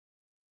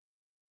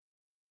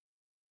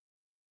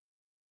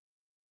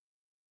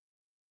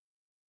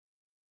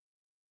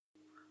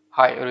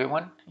Hi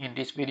everyone, in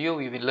this video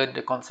we will learn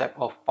the concept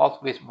of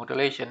pulse width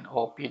modulation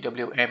or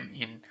PWM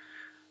in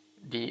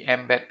the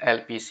Mbed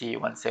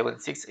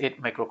LPC1768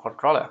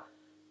 microcontroller.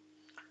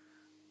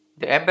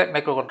 The Mbed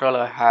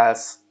microcontroller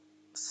has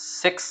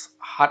 6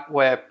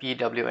 hardware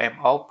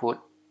PWM output,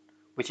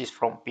 which is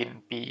from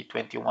pin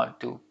P21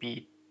 to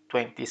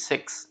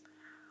P26.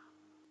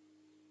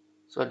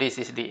 So this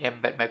is the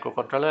Mbed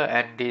microcontroller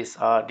and these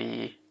are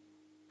the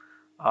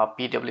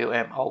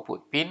PWM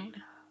output pin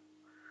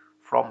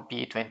from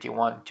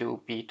P21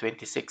 to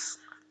P26.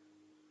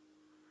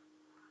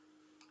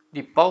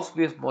 The pulse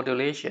width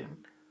modulation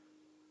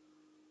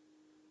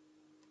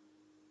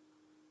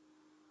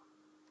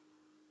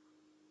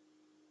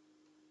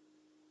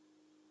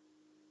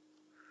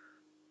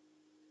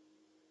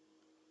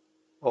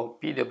or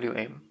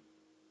PWM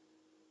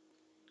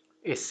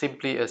is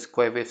simply a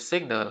square wave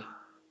signal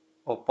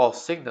or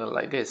pulse signal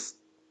like this,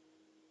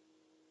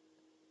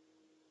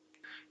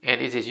 and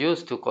it is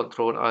used to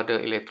control other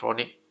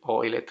electronic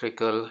or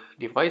electrical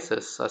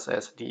devices such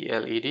as the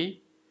LED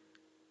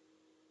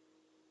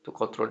to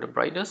control the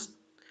brightness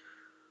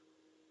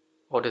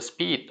or the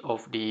speed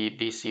of the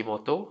DC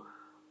motor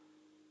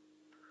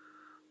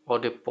or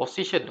the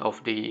position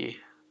of the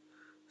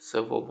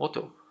servo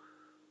motor.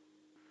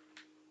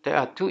 There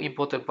are two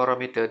important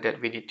parameters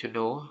that we need to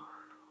know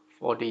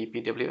for the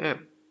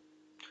PWM.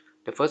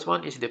 The first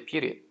one is the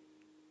period.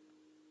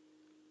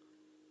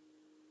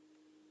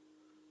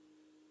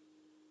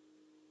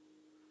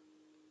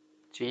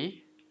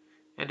 G,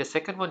 and the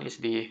second one is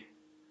the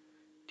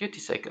duty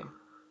cycle,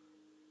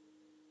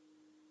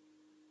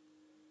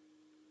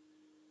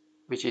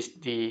 which is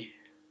the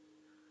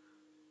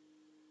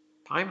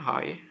time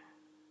high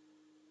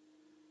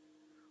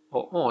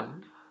or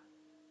on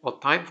or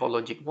time for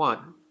logic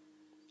 1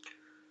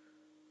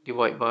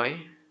 divided by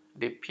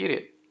the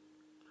period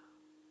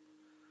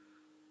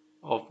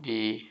of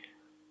the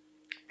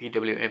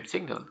PWM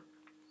signal,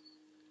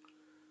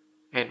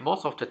 and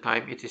most of the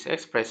time it is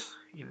expressed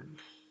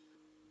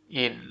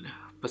in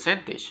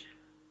percentage.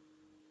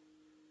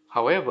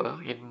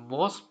 However, in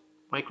most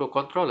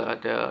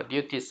microcontroller, the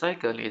duty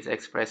cycle is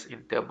expressed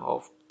in terms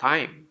of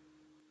time.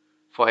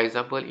 For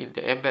example, in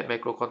the Mbed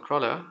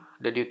microcontroller,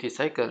 the duty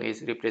cycle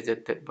is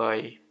represented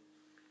by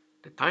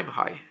the time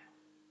high.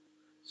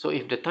 So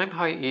if the time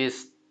high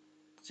is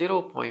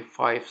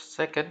 0.5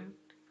 second,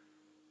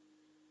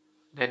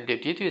 then the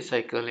duty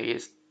cycle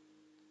is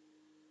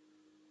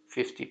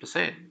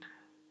 50%.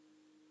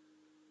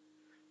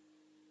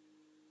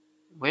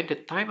 When the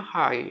time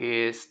high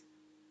is,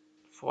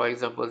 for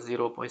example,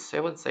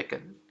 0.7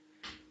 second,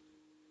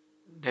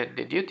 then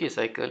the duty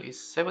cycle is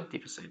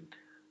 70%.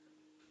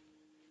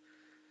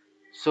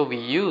 So we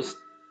use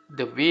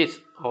the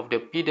width of the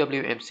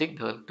PWM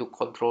signal to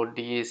control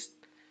these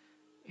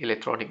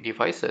electronic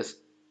devices.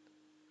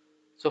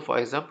 So for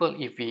example,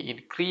 if we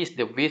increase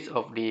the width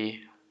of the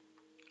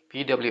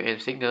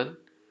PWM signal,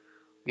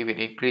 we will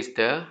increase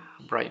the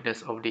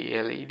brightness of the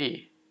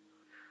LED.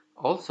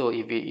 Also,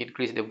 if we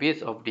increase the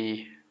width of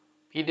the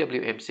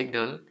PWM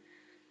signal,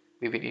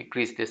 we will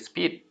increase the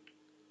speed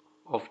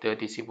of the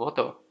DC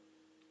motor.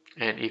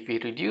 And if we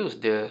reduce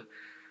the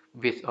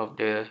width of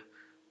the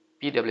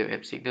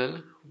PWM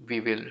signal,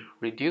 we will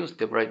reduce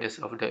the brightness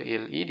of the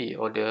LED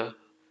or the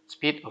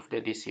speed of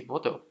the DC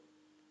motor.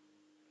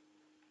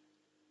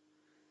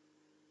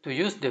 To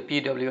use the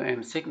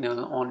PWM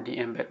signal on the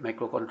Mbed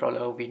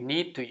microcontroller, we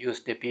need to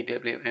use the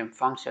PWM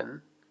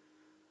function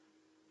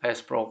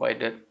as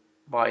provided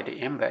by the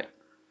Mbed.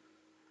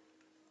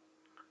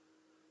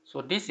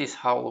 So this is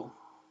how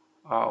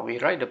we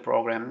write the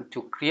program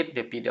to create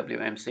the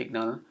PWM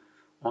signal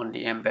on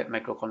the Mbed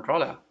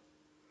microcontroller.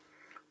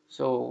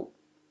 So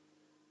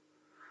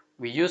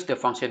we use the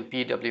function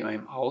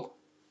PWM out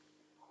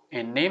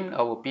and named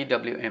our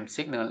PWM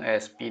signal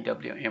as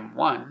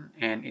PWM1,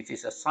 and it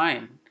is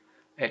assigned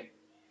at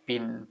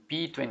pin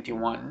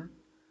P21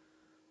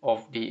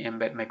 of the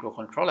Mbed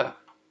microcontroller.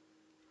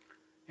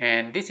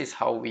 And this is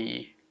how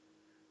we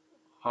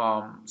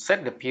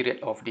set the period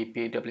of the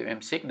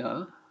PWM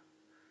signal.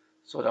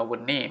 So our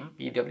name,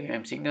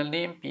 PWM signal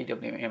name,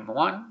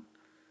 PWM1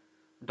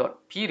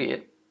 dot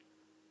period,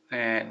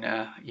 and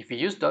if we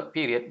use dot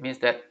period means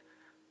that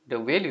the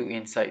value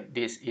inside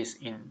this is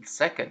in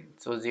second.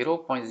 So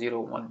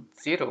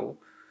 0.010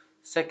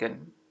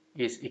 second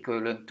is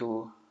equivalent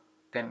to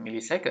 10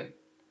 millisecond.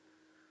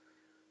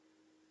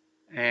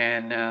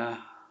 And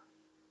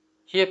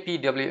here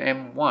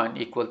PWM1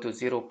 equal to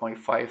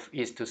 0.5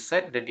 is to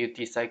set the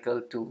duty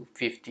cycle to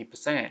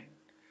 50%.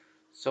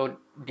 So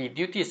the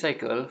duty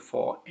cycle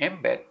for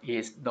Mbed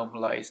is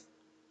normalized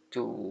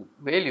to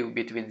value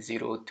between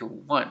 0 to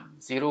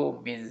 1.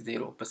 0 means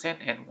 0%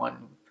 and 1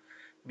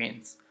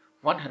 means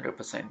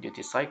 100%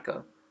 duty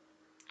cycle.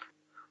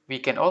 We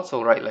can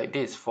also write like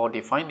this for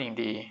defining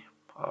the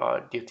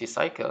duty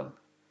cycle.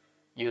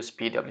 Use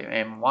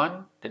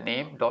PWM1, the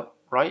name, dot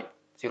write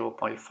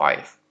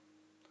 0.5.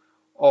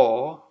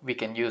 Or we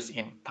can use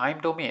in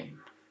time domain,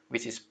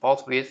 which is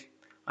pulse width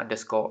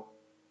underscore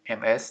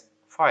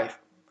ms5.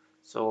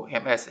 So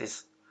ms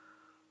is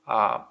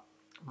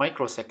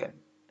microsecond,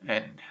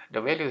 and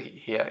the value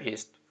here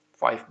is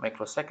 5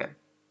 microsecond.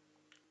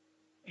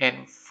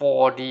 And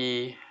for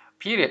the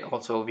period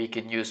also, we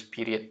can use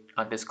period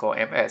underscore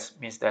ms,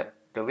 means that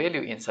the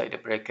value inside the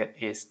bracket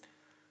is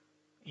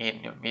in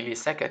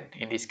millisecond.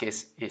 In this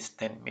case is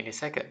 10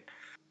 millisecond.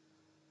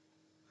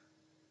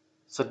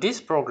 So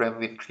this program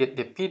will create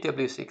the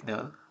PW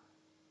signal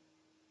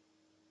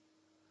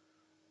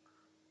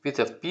with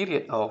a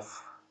period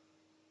of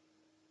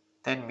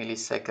 10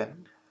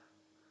 millisecond,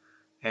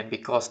 and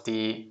because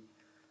the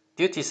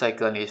duty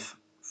cycle is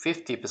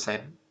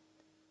 50%,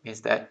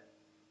 means that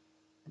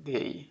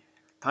the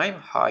time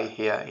high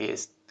here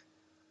is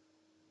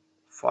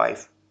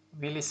 5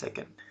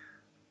 millisecond.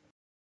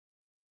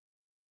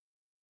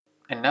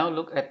 And now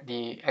look at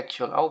the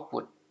actual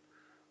output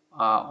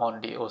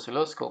on the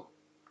oscilloscope.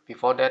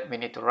 Before that, we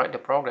need to write the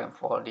program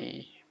for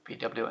the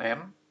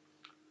PWM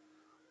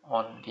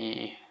on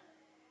the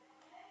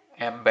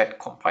mbed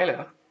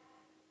compiler.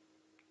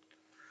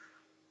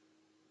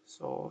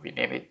 So we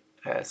name it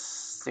as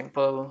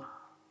simple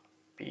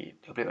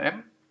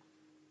PWM.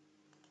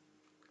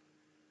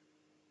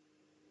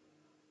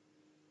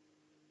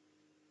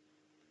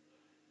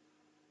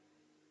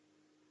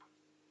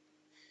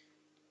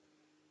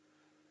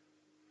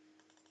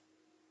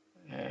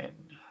 And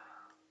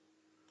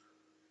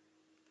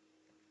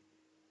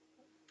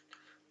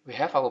we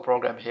have our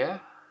program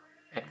here,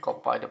 and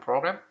compile the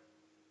program.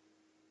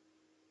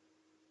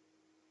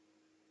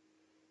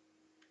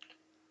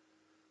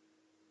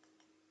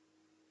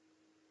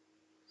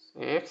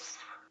 Save.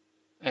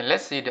 And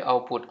let's see the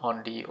output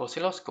on the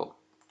oscilloscope.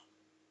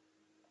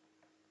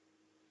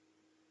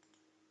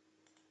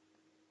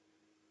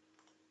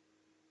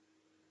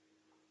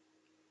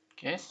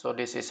 Okay, so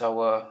this is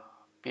our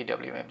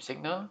PWM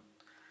signal.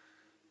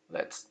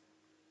 Let's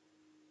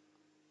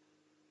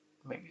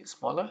make it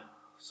smaller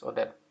so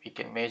that we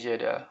can measure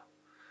the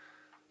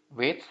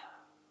width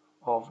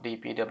of the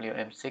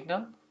PWM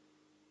signal.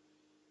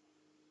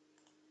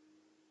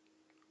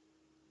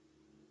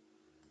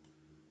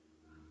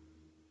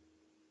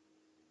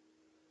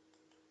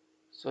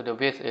 So the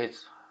width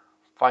is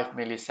 5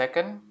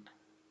 millisecond.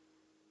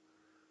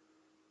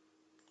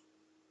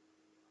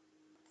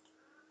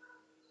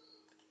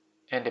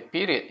 And the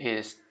period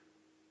is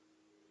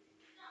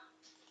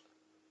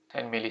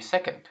 10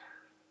 millisecond.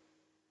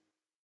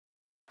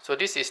 So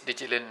this is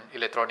digital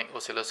electronic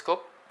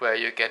oscilloscope, where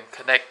you can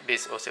connect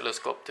this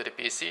oscilloscope to the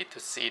PC to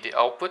see the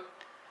output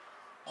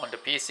on the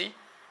PC.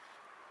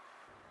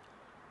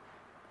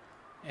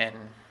 And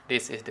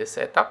this is the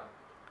setup,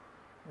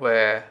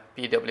 where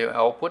PWM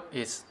output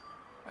is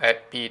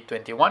at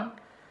P21,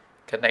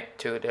 connect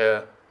to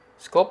the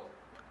scope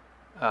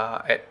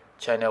at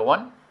channel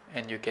 1,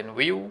 and you can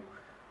view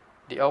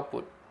the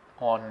output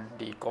on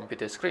the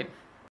computer screen.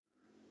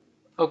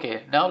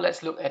 Okay, now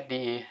let's look at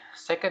the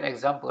second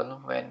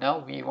example, where now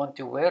we want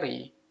to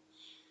vary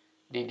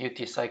the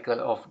duty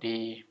cycle of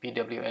the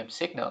PWM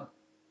signal.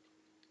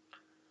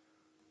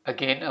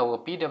 Again, our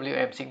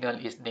PWM signal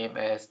is named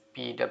as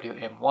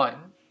PWM1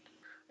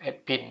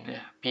 at pin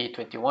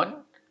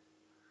P21,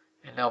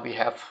 and now we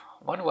have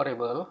one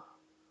variable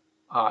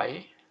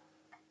I,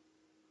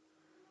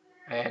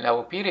 and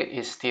our period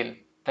is still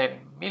 10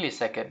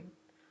 millisecond,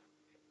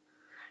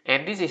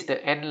 and this is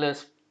the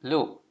endless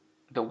loop,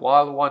 the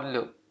while one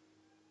loop.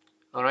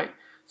 Alright,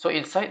 so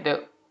inside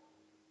the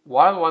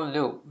while one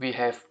loop we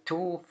have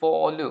two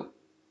for loop,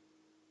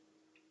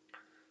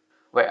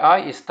 where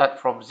I is start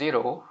from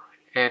 0,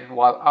 and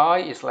while I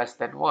is less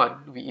than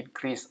 1, we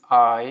increase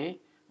I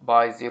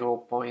by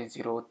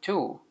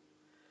 0.02,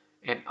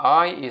 and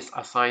I is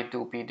assigned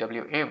to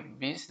PWM,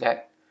 means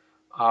that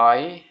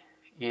I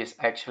is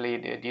actually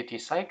the duty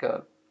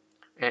cycle,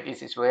 and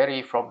it is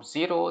vary from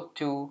 0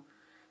 to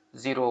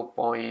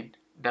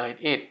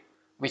 0.98,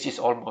 which is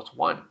almost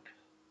 1.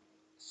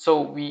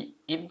 So we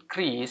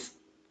increase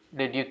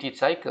the duty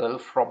cycle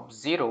from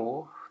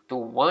 0 to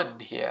 1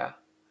 here,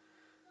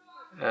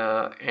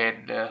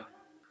 and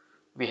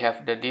we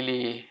have the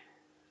delay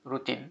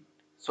routine.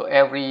 So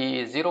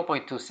every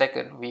 0.2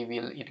 seconds we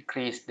will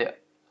increase the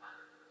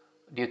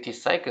duty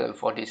cycle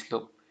for this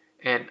loop,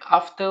 and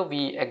after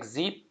we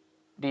exit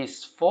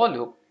this for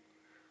loop,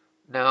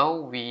 now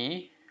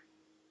we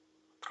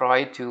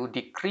try to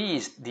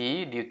decrease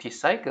the duty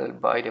cycle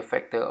by the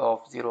factor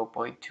of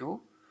 0.2,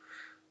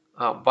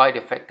 by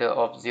the factor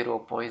of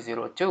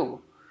 0.02,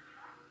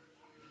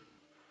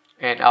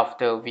 and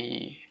after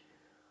we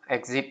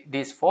exit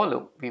this for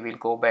loop, we will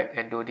go back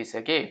and do this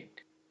again.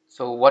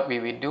 So what we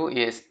will do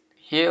is,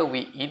 here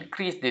we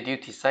increase the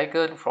duty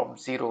cycle from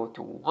 0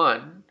 to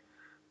 1,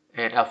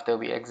 and after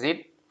we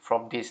exit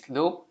from this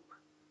loop,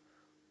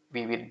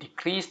 we will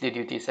decrease the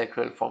duty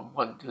cycle from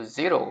 1 to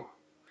 0,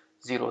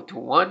 0 to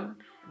 1,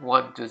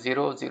 1 to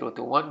 0, 0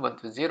 to 1, 1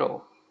 to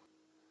 0,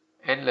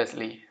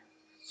 endlessly.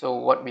 So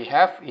what we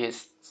have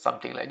is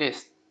something like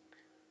this.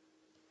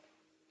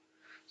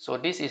 So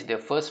this is the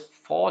first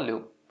for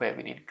loop, where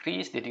we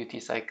increase the duty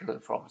cycle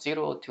from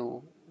 0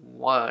 to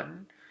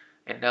 1,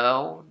 and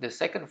now the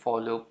second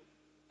for loop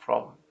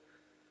from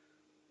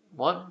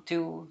 1,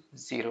 2,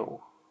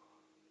 0.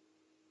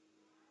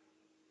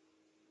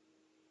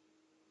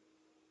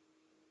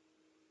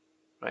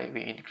 Right,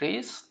 we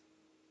increase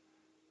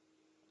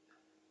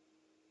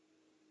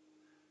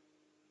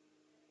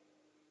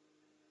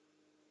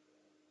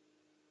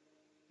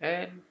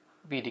and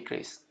we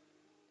decrease.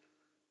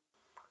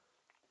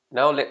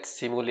 Now let's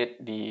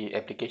simulate the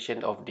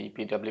application of the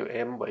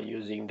PWM by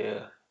using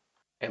the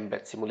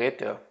Embed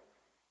Simulator.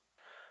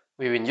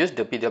 We will use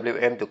the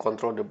PWM to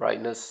control the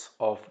brightness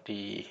of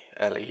the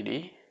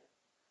LED,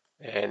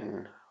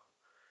 and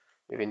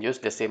we will use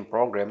the same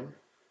program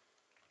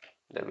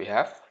that we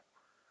have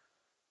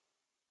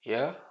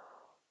here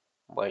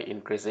by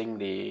increasing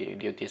the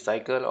duty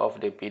cycle of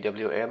the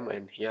PWM,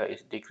 and here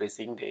is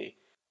decreasing the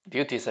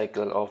duty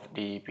cycle of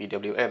the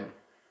PWM.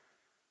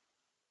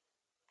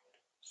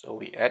 So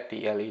we add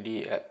the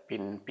LED at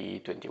pin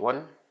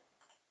P21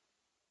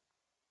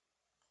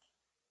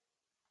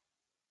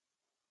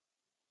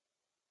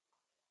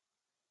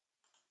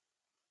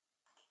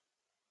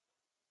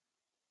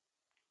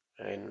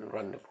 and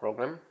run the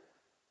program.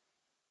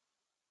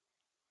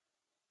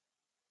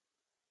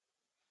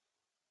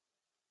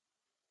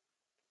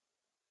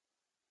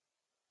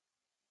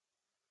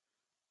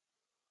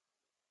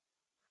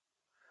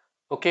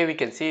 Okay, we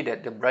can see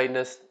that the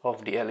brightness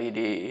of the LED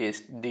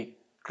is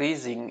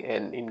decreasing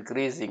and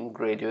increasing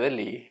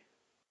gradually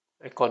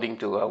according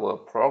to our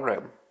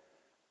program.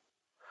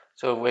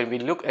 So when we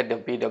look at the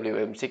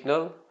PWM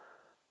signal,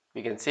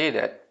 we can see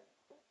that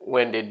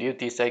when the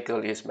duty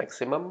cycle is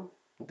maximum,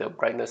 the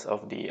brightness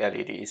of the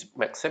LED is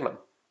maximum.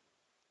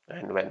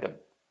 And when the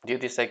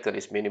duty cycle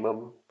is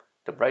minimum,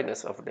 the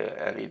brightness of the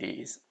LED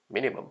is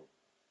minimum.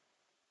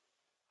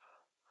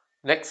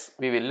 Next,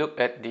 we will look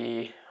at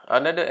the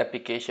another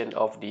application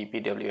of the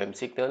PWM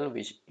signal,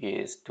 which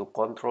is to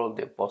control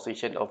the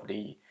position of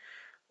the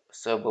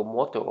servo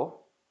motor.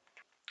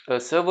 A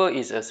servo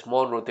is a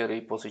small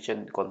rotary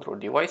position control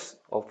device,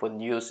 often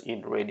used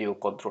in radio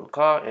controlled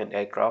car and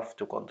aircraft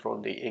to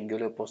control the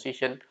angular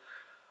position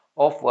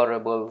of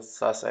variables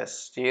such as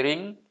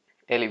steering,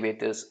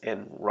 elevators,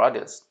 and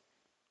rudders.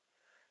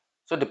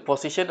 So the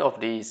position of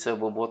the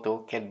servo motor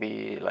can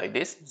be like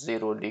this: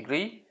 0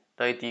 degree,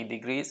 90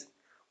 degrees,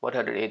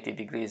 180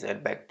 degrees,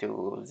 and back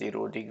to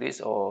 0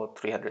 degrees or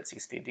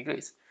 360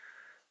 degrees.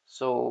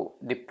 So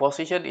the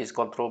position is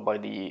controlled by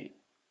the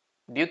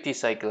duty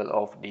cycle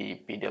of the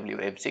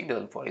PWM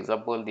signal. For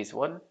example, this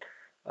one,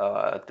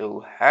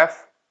 to have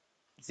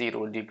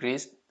 0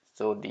 degrees,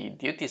 so the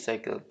duty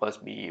cycle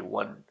must be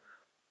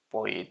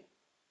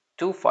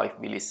 1.25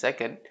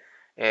 millisecond,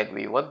 and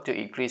we want to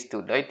increase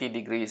to 90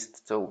 degrees,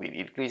 so we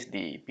increase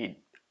the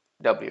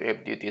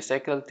PWM duty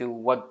cycle to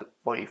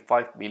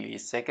 1.5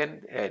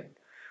 millisecond, and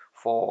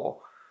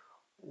for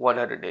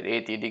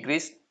 180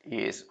 degrees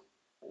is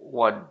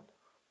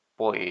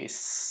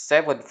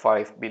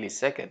 1.75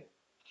 millisecond,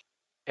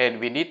 and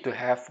we need to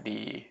have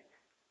the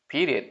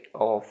period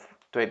of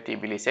 20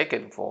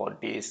 millisecond for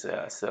this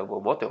servo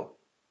motor.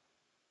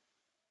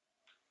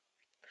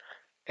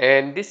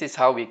 And this is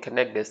how we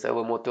connect the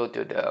servo motor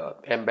to the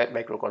embed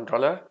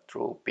microcontroller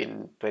through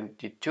pin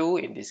 22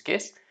 in this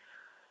case.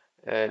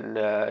 And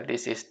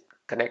this is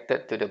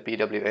connected to the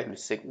PWM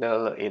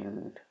signal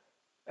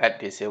at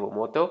the servo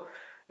motor.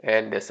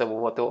 And the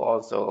servo motor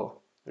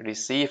also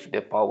receive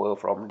the power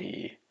from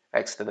the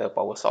external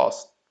power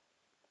source.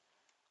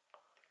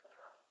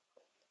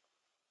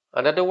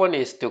 Another one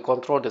is to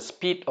control the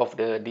speed of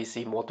the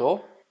DC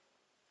motor.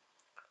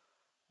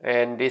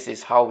 And this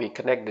is how we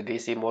connect the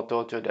DC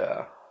motor to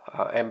the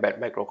embed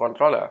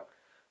microcontroller.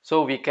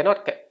 So we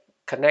cannot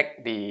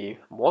connect the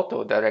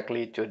motor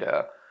directly to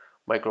the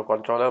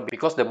microcontroller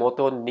because the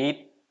motor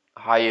need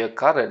higher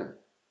current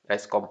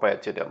as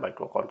compared to the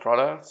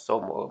microcontroller.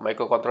 So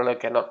microcontroller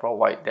cannot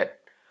provide that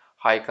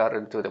high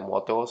current to the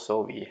motor.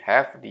 So we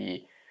have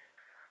the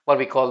what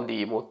we call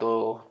the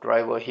motor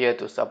driver here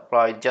to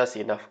supply just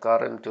enough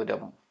current to the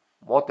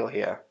motor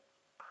here.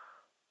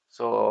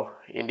 So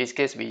in this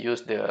case, we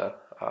use the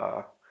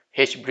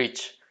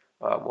H-bridge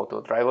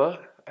motor driver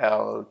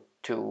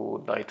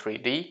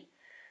L293D,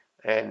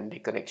 and the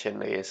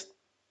connection is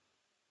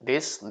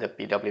this, the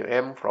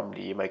PWM from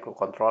the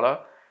microcontroller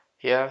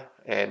here,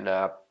 and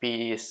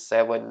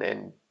P7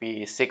 and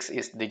P6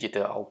 is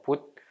digital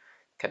output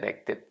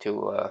connected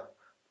to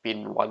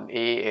pin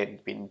 1A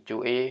and pin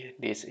 2A.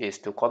 This is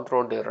to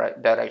control the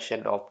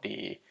direction of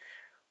the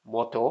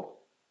motor.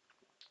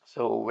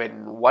 So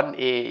when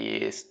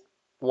 1A is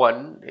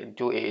 1 and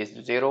 2A is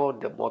 0,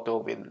 the motor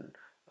will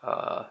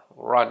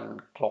run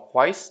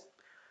clockwise.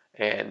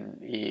 And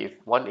if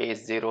 1A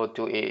is 0,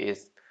 2A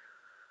is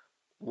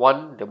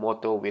 1, the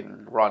motor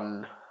will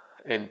run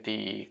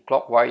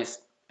anti-clockwise.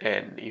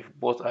 And if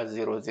both are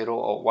 0, 0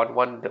 or 1,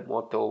 1, the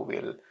motor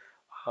will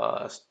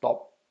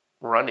stop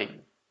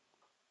running.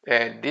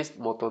 And this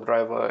motor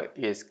driver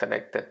is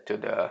connected to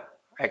the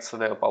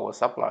external power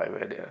supply,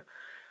 whether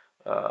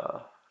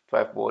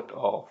 12 volt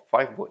or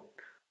 5 volt.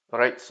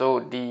 Alright, so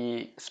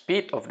the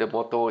speed of the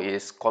motor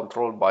is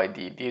controlled by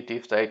the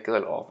duty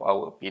cycle of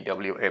our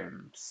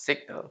PWM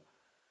signal.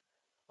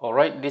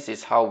 Alright, this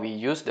is how we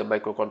use the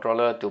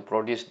microcontroller to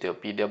produce the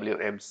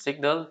PWM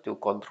signal to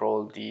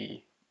control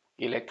the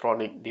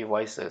electronic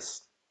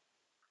devices.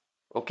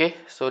 Okay,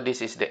 so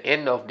this is the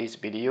end of this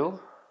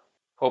video.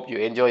 Hope you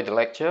enjoyed the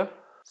lecture.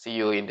 See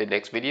you in the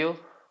next video.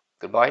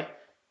 Goodbye.